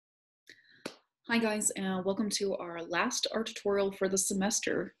Hi guys, and welcome to our last art tutorial for the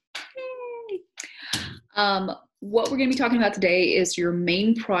semester. Yay! What we're going to be talking about today is your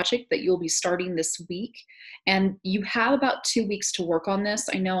main project that you'll be starting this week. And you have about 2 weeks to work on this.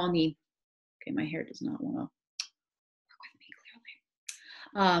 I know okay, my hair does not want to work with me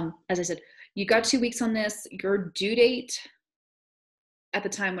clearly. As I said, you got 2 weeks on this. Your due date at the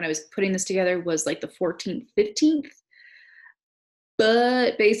time when I was putting this together was like the 14th, 15th.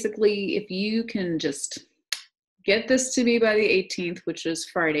 But basically, if you can just get this to me by the 18th, which is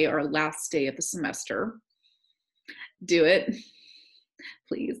Friday, our last day of the semester, do it,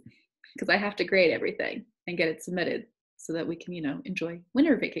 please, because I have to grade everything and get it submitted so that we can, enjoy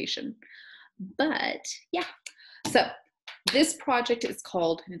winter vacation. But yeah, so this project is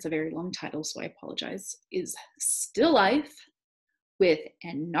called, and it's a very long title, so I apologize, is Still Life with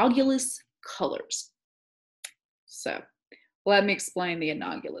Analogous Colors. So let me explain the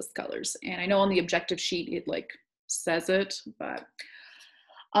analogous colors. And I know on the objective sheet it says it, but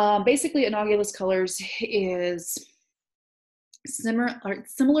basically analogous colors is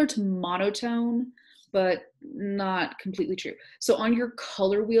similar to monotone, but not completely true. So on your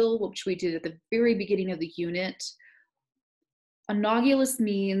color wheel, which we did at the very beginning of the unit, analogous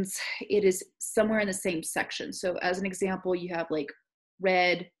means it is somewhere in the same section. So as an example, you have like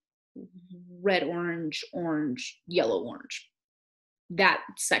red, orange, orange, yellow, orange. That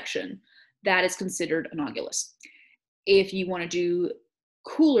section, that is considered analogous. If you want to do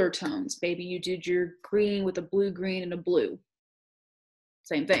cooler tones, maybe you did your green with a blue, green, and a blue,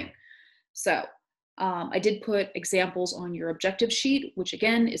 same thing. So I did put examples on your objective sheet, which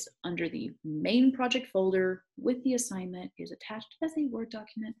again is under the main project folder with the assignment, is attached as a Word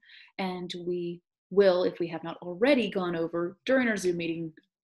document, and we will, if we have not already gone over during our Zoom meeting,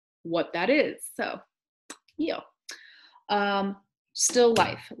 what that is. So yeah. Still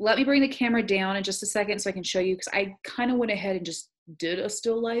life. Let me bring the camera down in just a second so I can show you, because I kind of went ahead and just did a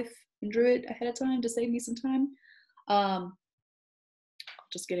still life and drew it ahead of time to save me some time. I'll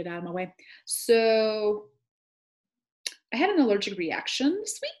just get it out of my way. So I had an allergic reaction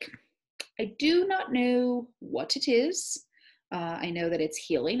this week. I do not know what it is. I know that it's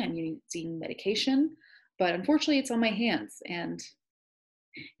healing. I'm using medication, but unfortunately it's on my hands, and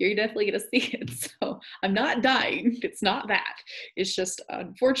you're definitely going to see it. So I'm not dying. It's not that. It's just,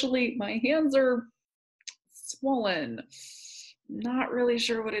 unfortunately, my hands are swollen. Not really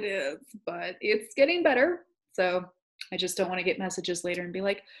sure what it is, but it's getting better. So I just don't want to get messages later and be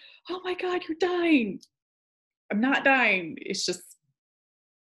like, oh my God, you're dying. I'm not dying. It's just,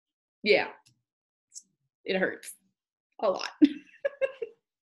 yeah, it hurts a lot.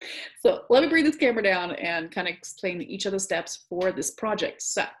 So let me bring this camera down and kind of explain each of the steps for this project.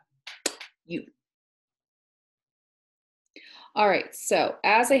 So all right, so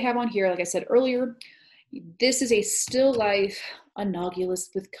as I have on here, like I said earlier, this is a still life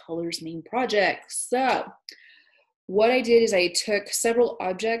analogous with colors main project. So what I did is I took several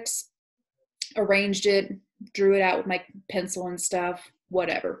objects, arranged it, drew it out with my pencil and stuff,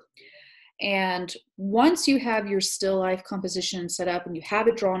 whatever. And once you have your still life composition set up and you have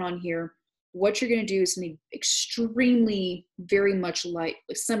it drawn on here, what you're going to do is something extremely, very much like,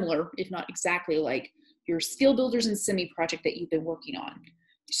 similar, if not exactly like your skill builders and semi project that you've been working on.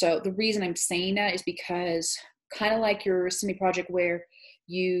 So the reason I'm saying that is because kind of like your semi project where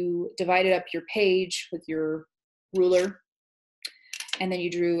you divided up your page with your ruler, and then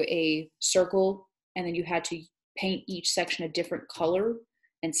you drew a circle, and then you had to paint each section a different color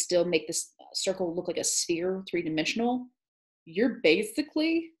and still make this circle look like a sphere, 3-dimensional. You're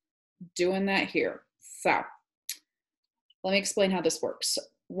basically doing that here. So let me explain how this works.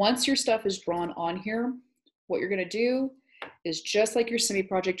 Once your stuff is drawn on here, what you're going to do is, just like your semi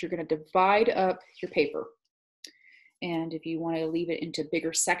project, you're going to divide up your paper. And if you want to leave it into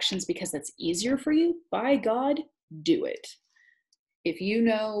bigger sections because that's easier for you, by God, do it. If you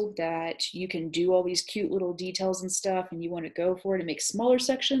know that you can do all these cute little details and stuff and you want to go for it and make smaller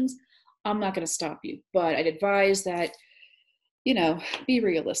sections, I'm not going to stop you. But I'd advise that, be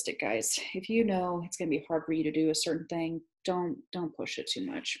realistic, guys. If you know it's going to be hard for you to do a certain thing, don't push it too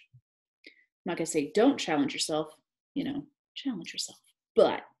much. I'm not going to say don't challenge yourself, challenge yourself.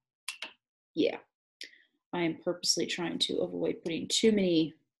 But yeah, I am purposely trying to avoid putting too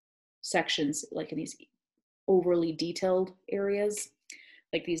many sections like in these overly detailed areas.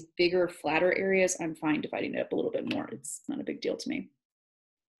 Like these bigger, flatter areas, I'm fine dividing it up a little bit more. It's not a big deal to me.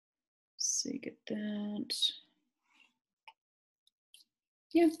 So you get that.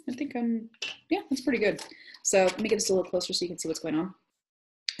 Yeah, I think that's pretty good. So let me get this a little closer so you can see what's going on.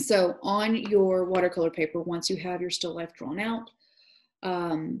 So on your watercolor paper, once you have your still life drawn out,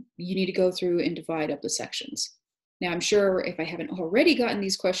 you need to go through and divide up the sections. Now, I'm sure if I haven't already gotten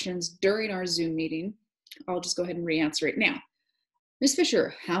these questions during our Zoom meeting, I'll just go ahead and re-answer it now. Ms.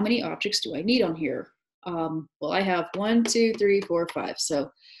 Fisher, how many objects do I need on here? Well, I have 1, 2, 3, 4, 5.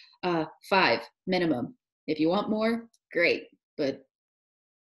 So 5 minimum. If you want more, great, but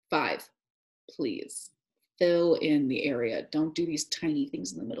 5, please. Fill in the area. Don't do these tiny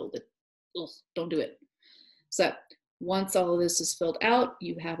things in the middle that, don't do it. So once all of this is filled out,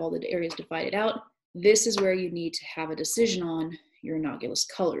 you have all the areas divided out. This is where you need to have a decision on your Analogous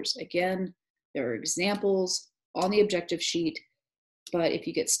colors. Again, there are examples on the objective sheet, but if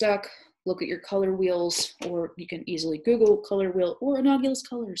you get stuck, look at your color wheels, or you can easily Google color wheel or Analogous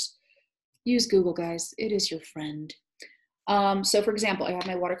colors. Use Google, guys. It is your friend. So for example, I have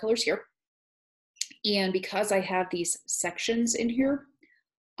my watercolors here. And because I have these sections in here,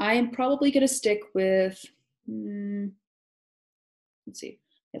 I'm probably going to stick with, let's see,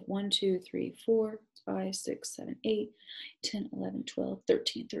 I have 1, 2, 3, 4, 5, 6, 7, 8, 10, 11, 12,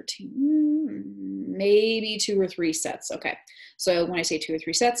 13, maybe 2 or 3 sets. Okay. So when I say 2 or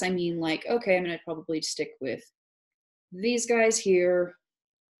 3 sets, I mean like, okay, I'm going to probably stick with these guys here,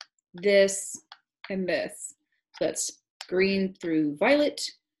 this, and this. So that's green through violet,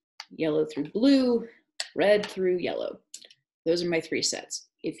 yellow through blue, red through yellow. Those are my 3 sets.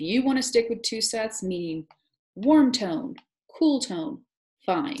 If you want to stick with 2 sets, meaning warm tone, cool tone,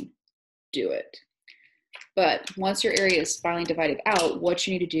 fine, do it. But once your area is finally divided out, what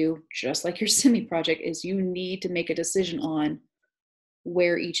you need to do, just like your semi-project, is you need to make a decision on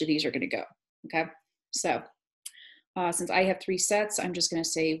where each of these are going to go, okay? So since I have 3 sets, I'm just going to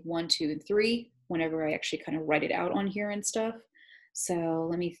say 1, 2, and 3 whenever I actually kind of write it out on here and stuff. So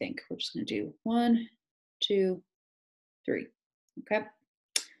let me think. We're just going to do 1, 2, 3, okay?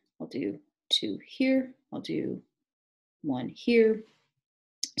 I'll do 2 here. I'll do 1 here.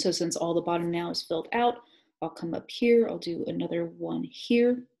 So since all the bottom now is filled out, I'll come up here. I'll do another 1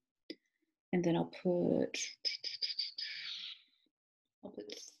 here. And then I'll put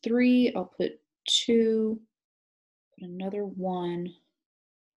 3. I'll put 2. Put another 1.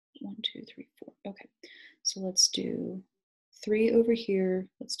 1, 2, 3, 4. Okay. So let's do 3 over here.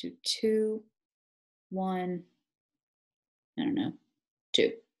 Let's do 2, 1. I don't know.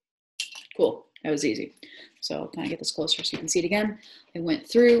 2. Cool. That was easy. So I'll kind of get this closer so you can see it again. I went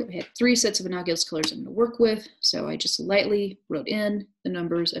through, I had 3 sets of Analogous colors I'm going to work with. So I just lightly wrote in the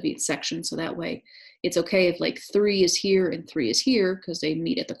numbers of each section. So that way it's okay if like 3 is here and 3 is here because they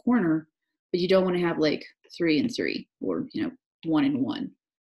meet at the corner, but you don't want to have like 3 and 3 or, 1 and 1.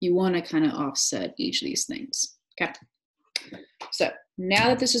 You want to kind of offset each of these things. Okay. So now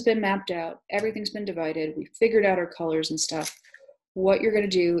that this has been mapped out, everything's been divided, we figured out our colors and stuff. What you're going to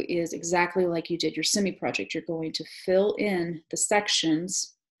do is exactly like you did your semi-project. You're going to fill in the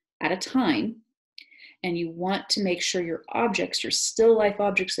sections at a time, and you want to make sure your objects, your still life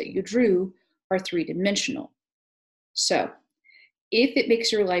objects that you drew, are 3-dimensional. So if it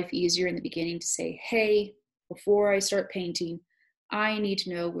makes your life easier in the beginning to say, hey, before I start painting, I need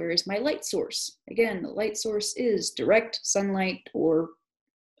to know where is my light source. Again, the light source is direct sunlight or,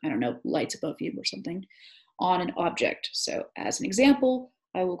 I don't know, lights above you or something on an object. So as an example,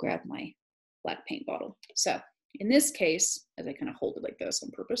 I will grab my black paint bottle. So in this case, as I kind of hold it like this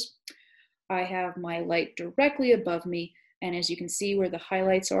on purpose, I have my light directly above me. And as you can see where the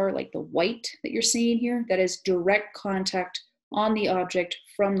highlights are, like the white that you're seeing here, that is direct contact on the object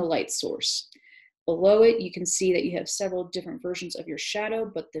from the light source. Below it, you can see that you have several different versions of your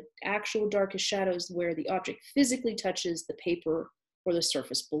shadow, but the actual darkest shadow is where the object physically touches the paper or the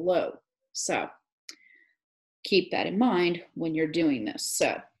surface below. So keep that in mind when you're doing this.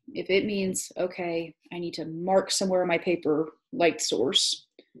 So if it means, okay, I need to mark somewhere on my paper light source,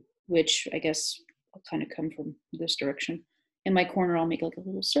 which I guess will kind of come from this direction. In my corner, I'll make like a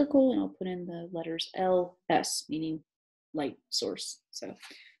little circle and I'll put in the letters LS, meaning light source. So if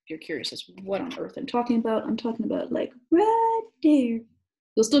you're curious as to what on earth I'm talking about like right there.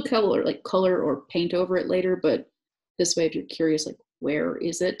 You'll still color or paint over it later, but this way, if you're curious, like where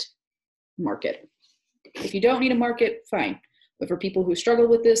is it, mark it. If you don't need to mark it, fine. But for people who struggle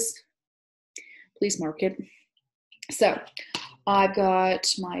with this, please mark it. So I've got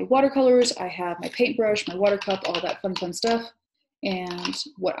my watercolors, I have my paintbrush, my water cup, all that fun stuff. And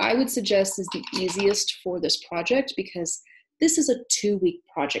what I would suggest is the easiest for this project, because this is a 2-week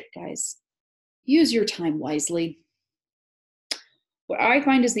project, guys. Use your time wisely. What I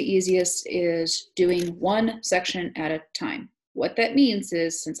find is the easiest is doing 1 section at a time. What that means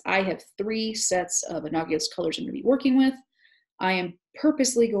is, since I have 3 sets of Analogous colors I'm going to be working with, I am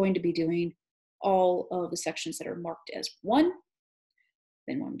purposely going to be doing all of the sections that are marked as 1.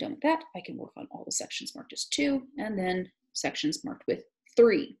 Then when I'm done with that, I can work on all the sections marked as 2 and then sections marked with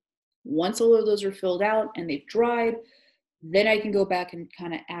 3. Once all of those are filled out and they've dried, then I can go back and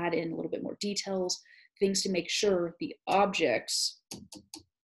kind of add in a little bit more details, things to make sure the objects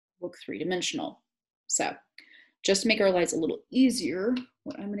look three-dimensional. So just to make our lives a little easier,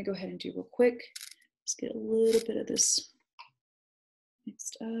 what I'm going to go ahead and do real quick is get a little bit of this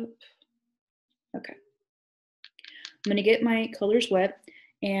mixed up. Okay. I'm going to get my colors wet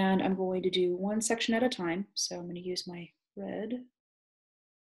and I'm going to do one section at a time. So I'm going to use my red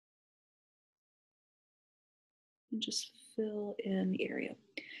and just fill in the area.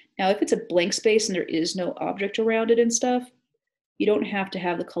 Now, if it's a blank space and there is no object around it and stuff, you don't have to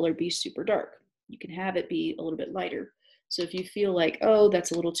have the color be super dark. You can have it be a little bit lighter. So if you feel like, oh,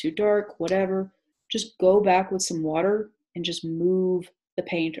 that's a little too dark, whatever, just go back with some water and just move the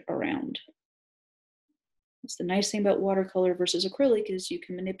paint around. That's the nice thing about watercolor versus acrylic is you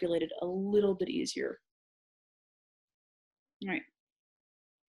can manipulate it a little bit easier. All right.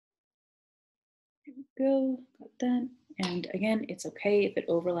 Here we go, got that. And again, it's okay if it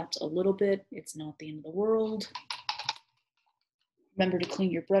overlaps a little bit. It's not the end of the world. Remember to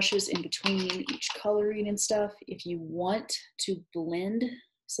clean your brushes in between each coloring and stuff. If you want to blend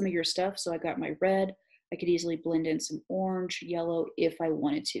some of your stuff, so I got my red, I could easily blend in some orange, yellow if I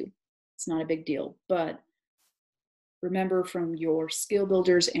wanted to. It's not a big deal, but remember from your skill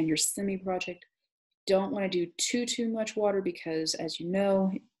builders and your semi project, don't want to do too much water because as you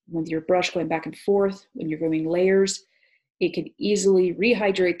know, with your brush going back and forth, when you're going layers, it can easily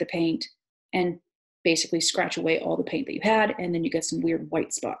rehydrate the paint and basically scratch away all the paint that you had, and then you get some weird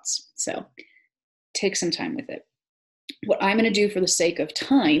white spots. So take some time with it. What I'm going to do for the sake of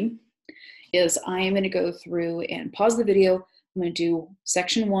time is I am going to go through and pause the video. I'm going to do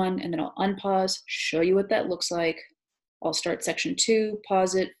section 1 and then I'll unpause, show you what that looks like. I'll start section 2,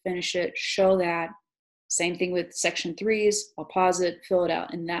 pause it, finish it, show that. Same thing with section 3s. I'll pause it, fill it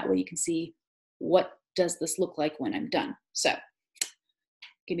out, and that way you can see what does this look like when I'm done. So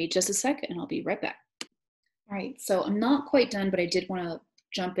give me just a second and I'll be right back. All right, so I'm not quite done, but I did want to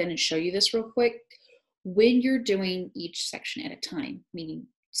jump in and show you this real quick. When you're doing each section at a time, meaning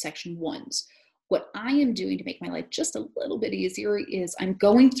section 1s, what I am doing to make my life just a little bit easier is I'm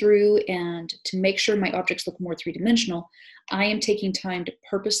going through and to make sure my objects look more three-dimensional, I am taking time to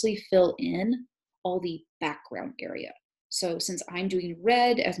purposely fill in all the background area. So since I'm doing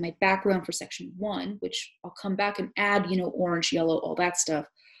red as my background for section 1, which I'll come back and add, orange, yellow, all that stuff,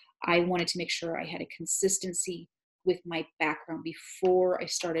 I wanted to make sure I had a consistency with my background before I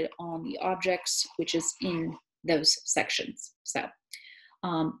started on the objects, which is in those sections. So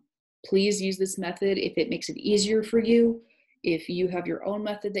please use this method if it makes it easier for you. If you have your own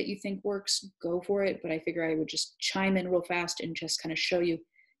method that you think works, go for it. But I figure I would just chime in real fast and just kind of show you,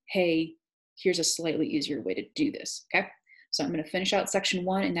 hey, here's a slightly easier way to do this, okay? So I'm going to finish out section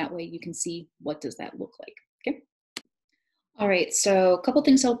 1, and that way you can see what does that look like, okay? All right, so a couple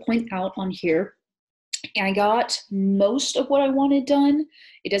things I'll point out on here. I got most of what I wanted done.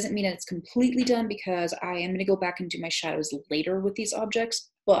 It doesn't mean that it's completely done because I am going to go back and do my shadows later with these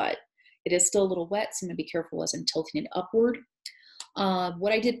objects, but it is still a little wet, so I'm going to be careful as I'm tilting it upward.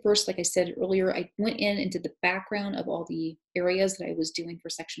 What I did first, like I said earlier, I went in and did the background of all the areas that I was doing for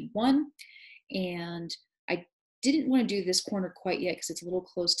section 1, and I didn't want to do this corner quite yet because it's a little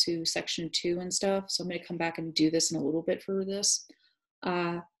close to section 2 and stuff, so I'm going to come back and do this in a little bit for this.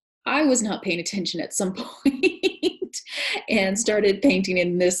 I was not paying attention at some point and started painting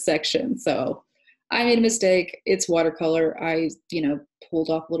in this section, so I made a mistake. It's watercolor. I, pulled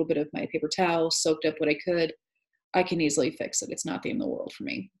off a little bit of my paper towel, soaked up what I could. I can easily fix it. It's not the end of the world for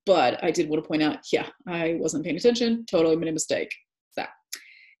me. But I did want to point out, yeah, I wasn't paying attention. Totally made a mistake. So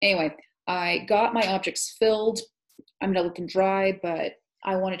anyway, I got my objects filled. I'm going to let them dry, but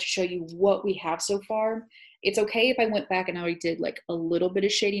I wanted to show you what we have so far. It's okay if I went back and already did like a little bit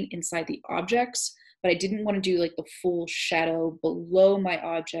of shading inside the objects, but I didn't want to do like the full shadow below my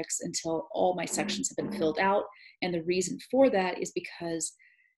objects until all my sections have been filled out. And the reason for that is because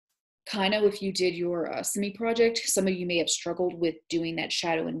kind of if you did your semi project, some of you may have struggled with doing that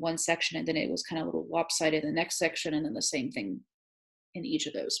shadow in one section and then it was kind of a little lopsided in the next section and then the same thing in each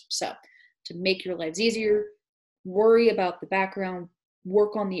of those. So to make your lives easier, worry about the background,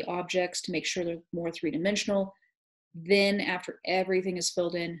 work on the objects to make sure they're more three-dimensional. Then after everything is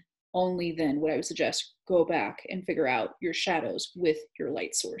filled in, only then would I would suggest go back and figure out your shadows with your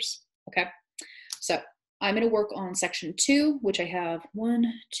light source, okay? So I'm going to work on section 2, which I have 1,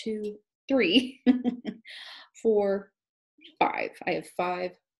 2, 3, 4, 5. I have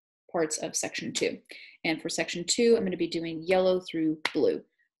 5 parts of section 2. And for section 2, I'm going to be doing yellow through blue.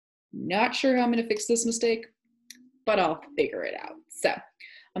 Not sure how I'm going to fix this mistake, but I'll figure it out. So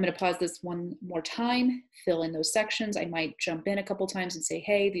I'm going to pause this one more time, fill in those sections. I might jump in a couple times and say,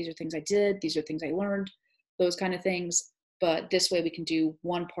 hey, these are things I did, these are things I learned, those kind of things. But this way we can do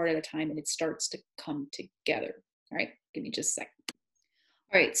one part at a time and it starts to come together. All right, give me just a second.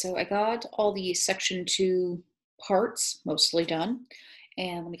 All right, so I got all the section 2 parts mostly done.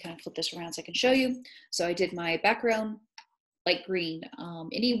 And let me kind of flip this around so I can show you. So I did my background light green.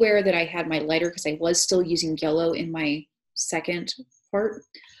 Anywhere that I had my lighter, because I was still using yellow in my second part,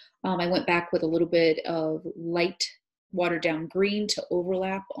 I went back with a little bit of light watered down green to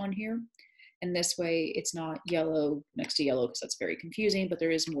overlap on here. And this way it's not yellow next to yellow because that's very confusing, but there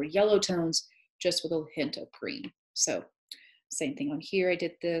is more yellow tones just with a hint of green. So same thing on here. I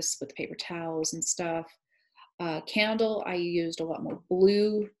did this with paper towels and stuff. Candle, I used a lot more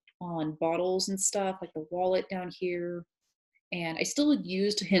blue on bottles and stuff, like the wallet down here. And I still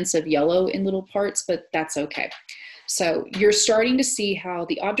used hints of yellow in little parts, but that's okay. So you're starting to see how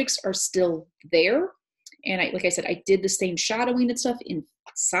the objects are still there. And like I said, I did the same shadowing and stuff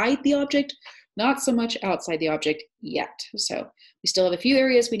inside the object, not so much outside the object yet. So we still have a few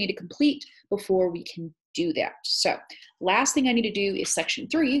areas we need to complete before we can do that. So last thing I need to do is section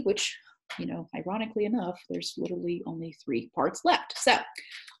 3, which, you know, ironically enough, there's literally only 3 parts left. So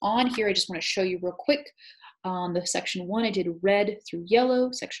on here, I just want to show you real quick. On the section 1, I did red through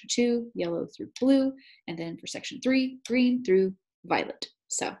yellow, section 2, yellow through blue, and then for section 3, green through violet.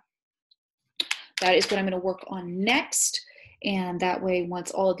 So that is what I'm going to work on next. And that way, once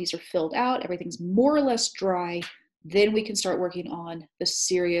all of these are filled out, everything's more or less dry, then we can start working on the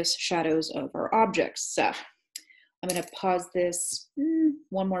serious shadows of our objects. So I'm going to pause this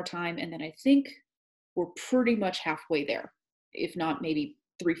one more time, and then I think we're pretty much halfway there, if not maybe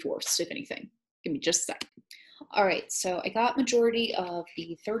 3/4, if anything. Give me just a second. All right, so I got majority of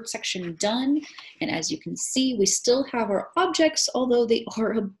the 3rd section done, and as you can see, we still have our objects, although they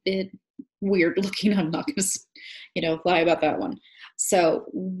are a bit weird looking. I'm not gonna, lie about that one. So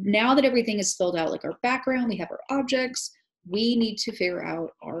now that everything is filled out, like our background, we have our objects, we need to figure out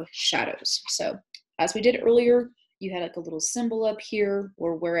our shadows. So as we did earlier, you had like a little symbol up here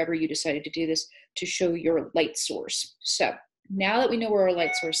or wherever you decided to do this to show your light source. So now that we know where our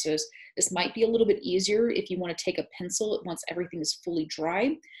light source is, this might be a little bit easier if you want to take a pencil once everything is fully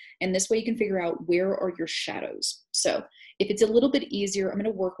dry. And this way you can figure out where are your shadows. So if it's a little bit easier, I'm going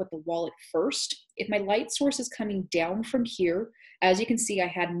to work with the wallet first. If my light source is coming down from here, as you can see, I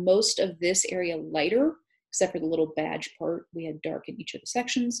had most of this area lighter, except for the little badge part. We had dark in each of the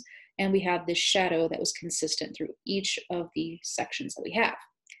sections, and we have this shadow that was consistent through each of the sections that we have.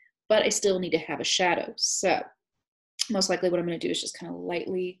 But I still need to have a shadow. So most likely what I'm going to do is just kind of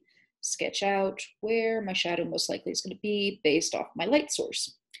lightly sketch out where my shadow most likely is going to be based off my light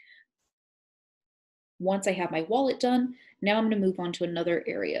source. Once I have my wallet done, now I'm going to move on to another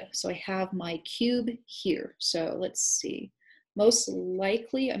area. So I have my cube here. So let's see. Most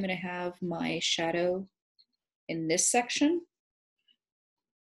likely I'm going to have my shadow in this section.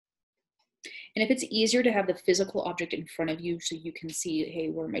 And if it's easier to have the physical object in front of you so you can see, hey,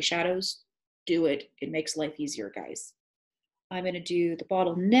 where are my shadows? Do it. It makes life easier, guys. I'm going to do the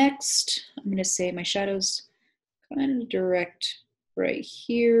bottle next. I'm going to say my shadows kind of direct right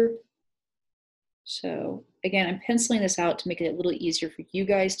here. So again, I'm penciling this out to make it a little easier for you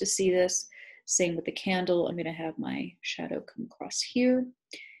guys to see this. Same with the candle. I'm going to have my shadow come across here.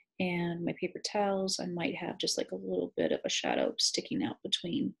 And my paper towels, I might have just like a little bit of a shadow sticking out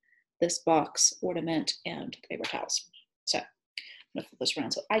between this box ornament and the paper towels. So I'm going to flip this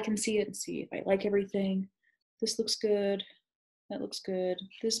around so I can see it and see if I like everything. This looks good. That looks good.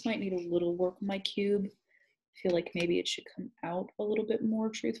 This might need a little work on my cube. I feel like maybe it should come out a little bit more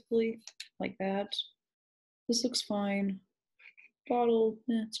truthfully, like that. This looks fine. Bottle,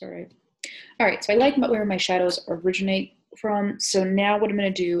 it's all right. All right, so I like where my shadows originate from. So now what I'm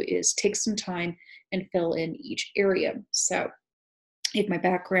going to do is take some time and fill in each area. So if my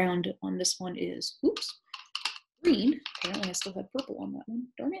background on this one is, oops, green, apparently I still have purple on that one,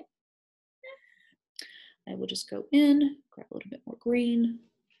 darn it. I will just go in, grab a little bit more green,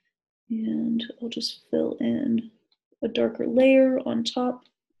 and I'll just fill in a darker layer on top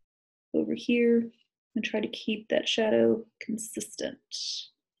over here and try to keep that shadow consistent.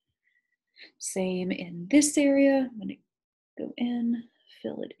 Same in this area. I'm going to go in,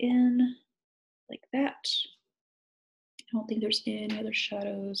 fill it in like that. I don't think there's any other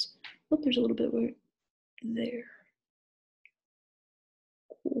shadows. Oh, there's a little bit right there.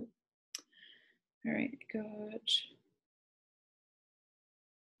 Cool. All right, got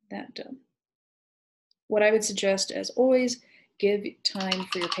that done. What I would suggest, as always, give time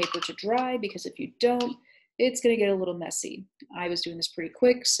for your paper to dry, because if you don't, it's going to get a little messy. I was doing this pretty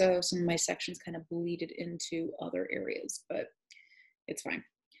quick, so some of my sections kind of bleeded into other areas, but it's fine.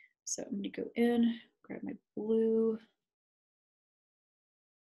 So I'm going to go in, grab my blue.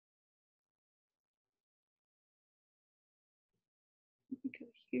 Go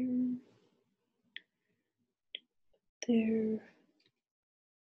here, there.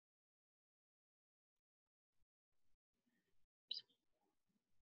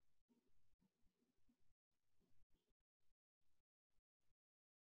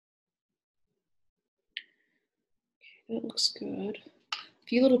 That looks good. A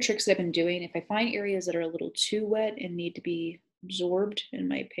few little tricks that I've been doing. If I find areas that are a little too wet and need to be absorbed and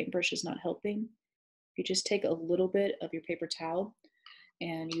my paintbrush is not helping, you just take a little bit of your paper towel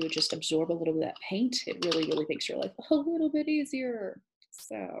and you would just absorb a little bit of that paint. It really, really makes your life a little bit easier.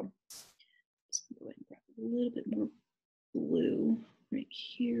 So just go ahead and grab a little bit more blue right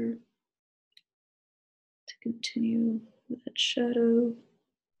here to continue with that shadow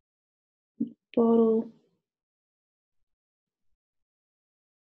in the bottle.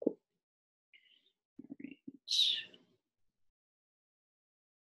 Cool. All right.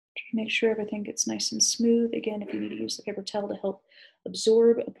 Make sure everything gets nice and smooth. Again, if you need to use the paper towel to help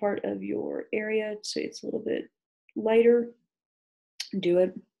absorb a part of your area so it's a little bit lighter, do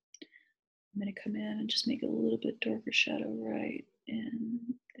it. I'm going to come in and just make a little bit darker shadow right in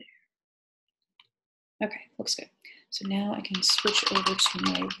there. Okay, looks good. So now I can switch over to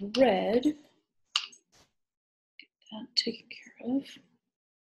my red. Get that taken care of.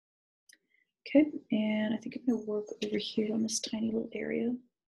 Okay, and I think I'm going to work over here on this tiny little area.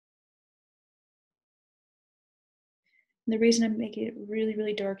 And the reason I'm making it really,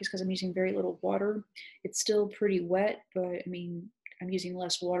 really dark is because I'm using very little water. It's still pretty wet, but I mean, I'm using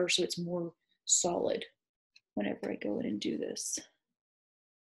less water, so it's more solid whenever I go in and do this.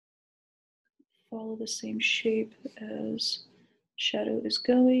 Follow the same shape as shadow is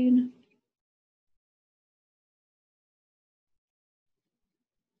going.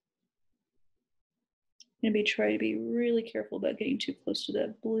 I'm going to try to be really careful about getting too close to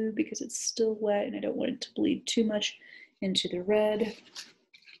that blue because it's still wet and I don't want it to bleed too much into the red.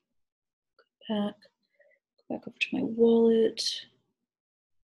 Go back over to my wallet.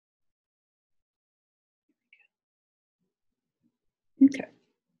 Okay,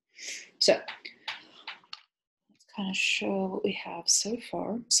 so let's kind of show what we have so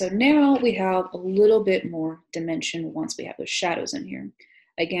far. So now we have a little bit more dimension once we have those shadows in here.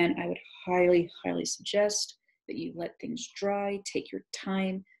 Again, I would highly, highly suggest that you let things dry, take your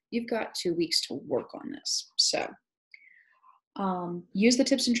time. You've got 2 weeks to work on this. So use the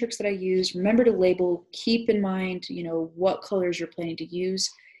tips and tricks that I use. Remember to label, keep in mind, what colors you're planning to use.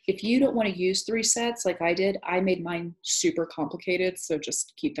 If you don't want to use 3 sets like I did, I made mine super complicated, so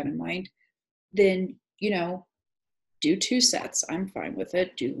just keep that in mind. Then, do 2 sets. I'm fine with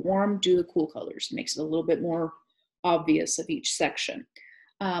it. Do warm, do the cool colors. It makes it a little bit more obvious of each section.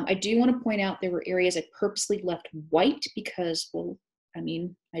 I do want to point out there were areas I purposely left white because, well,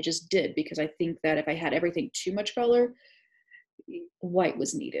 I just did because I think that if I had everything too much color, white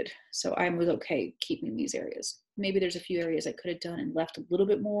was needed. So I was okay keeping these areas. Maybe there's a few areas I could have done and left a little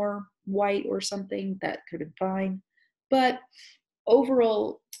bit more white or something. That could have been fine. But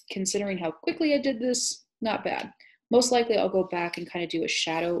overall, considering how quickly I did this, not bad. Most likely I'll go back and kind of do a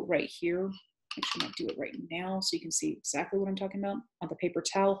shadow right here. Actually, I might do it right now so you can see exactly what I'm talking about. On the paper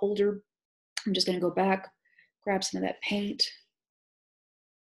towel holder, I'm just going to go back, grab some of that paint,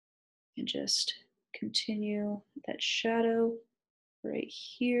 and just continue that shadow right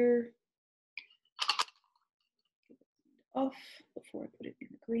here. Get it off before I put it in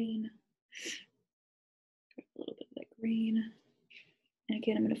the green. A little bit of that green. And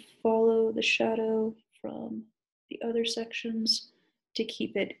again, I'm going to follow the shadow from the other sections to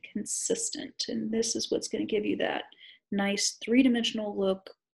keep it consistent. And this is what's going to give you that nice 3-dimensional look.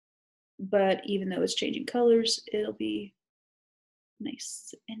 But even though it's changing colors, it'll be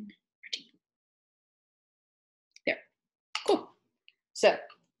nice and pretty. There. Cool. So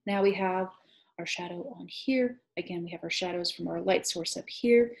now we have our shadow on here. Again, we have our shadows from our light source up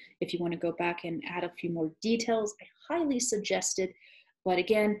here. If you want to go back and add a few more details, I highly suggest it. But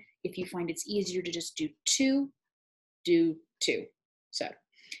again, if you find it's easier to just do 2, do 2. So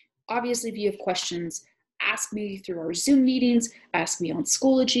obviously, if you have questions, ask me through our Zoom meetings, ask me on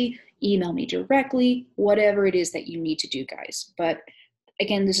Schoology, email me directly, whatever it is that you need to do, guys. But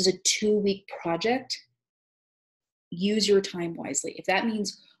again, this is a 2-week project. Use your time wisely. If that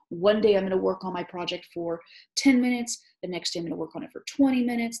means One day I'm going to work on my project for 10 minutes. The next day I'm going to work on it for 20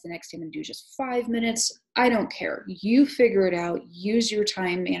 minutes. The next day I'm going to do just 5 minutes. I don't care. You figure it out. Use your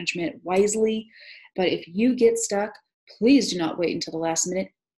time management wisely. But if you get stuck, please do not wait until the last minute.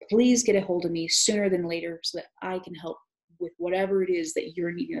 Please get a hold of me sooner than later so that I can help with whatever it is that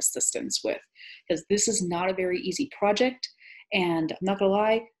you're needing assistance with. Because this is not a very easy project. And I'm not going to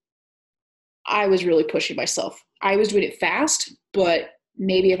lie, I was really pushing myself. I was doing it fast, but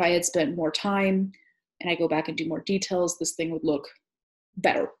maybe if I had spent more time and I go back and do more details, this thing would look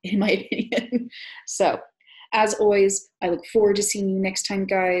better, in my opinion. So, as always, I look forward to seeing you next time,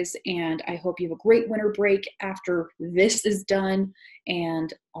 guys, and I hope you have a great winter break after this is done,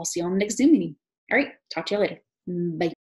 and I'll see you on the next Zoom meeting. All right, talk to you later. Bye.